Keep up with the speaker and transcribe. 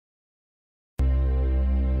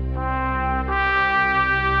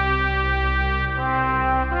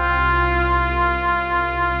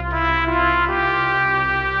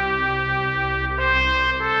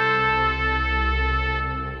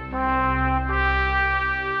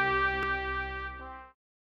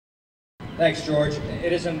Thanks, George.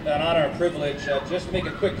 It is an honor and privilege. Just to make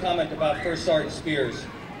a quick comment about First Sergeant Spears.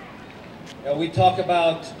 We talk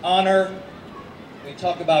about honor, we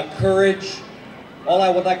talk about courage. All I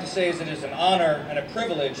would like to say is it is an honor and a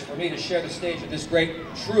privilege for me to share the stage with this great,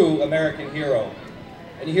 true American hero.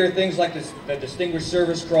 And you hear things like this, the Distinguished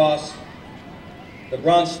Service Cross, the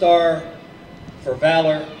Bronze Star for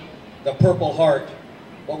Valor, the Purple Heart.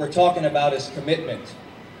 What we're talking about is commitment.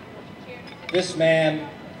 This man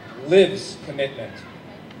lives commitment.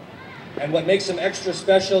 And what makes him extra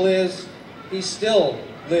special is he still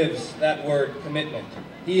lives that word commitment.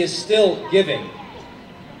 He is still giving.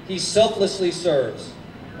 He selflessly serves.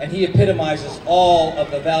 And he epitomizes all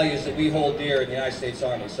of the values that we hold dear in the United States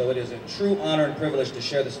Army. So it is a true honor and privilege to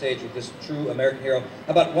share the stage with this true American hero.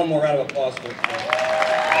 How about one more round of applause for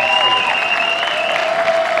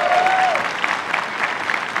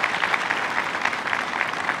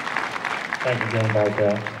Thank you, General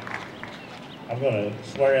Bartell. I'm going to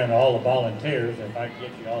swear in all the volunteers. If I can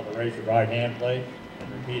get you all to raise your right hand, please,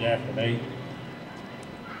 and repeat after me.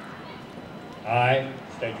 I,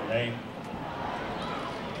 state your name,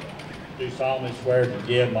 do solemnly swear to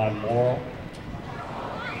give my moral,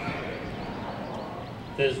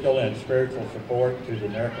 physical, and spiritual support to the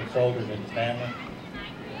American soldiers and his family.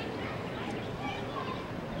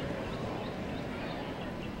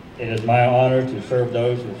 It is my honor to serve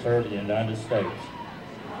those who serve the United States.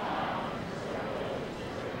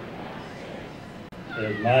 It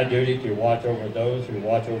is my duty to watch over those who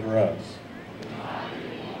watch over us.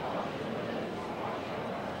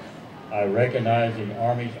 I recognize the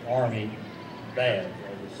Army's Army badge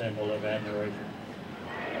as a symbol of admiration.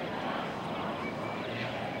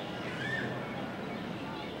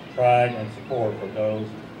 Pride and support for those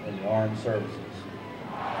in the armed services.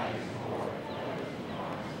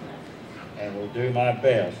 And will do my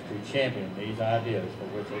best to champion these ideas for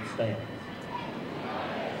which it stands.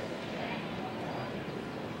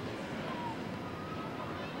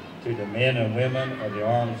 To the men and women of the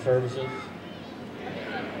armed services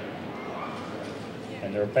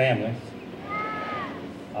and their families,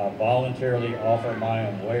 I voluntarily offer my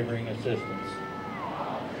unwavering assistance,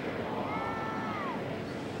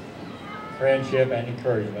 friendship, and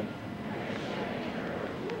encouragement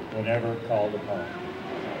whenever called upon.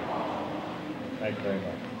 Thank you very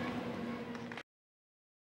much.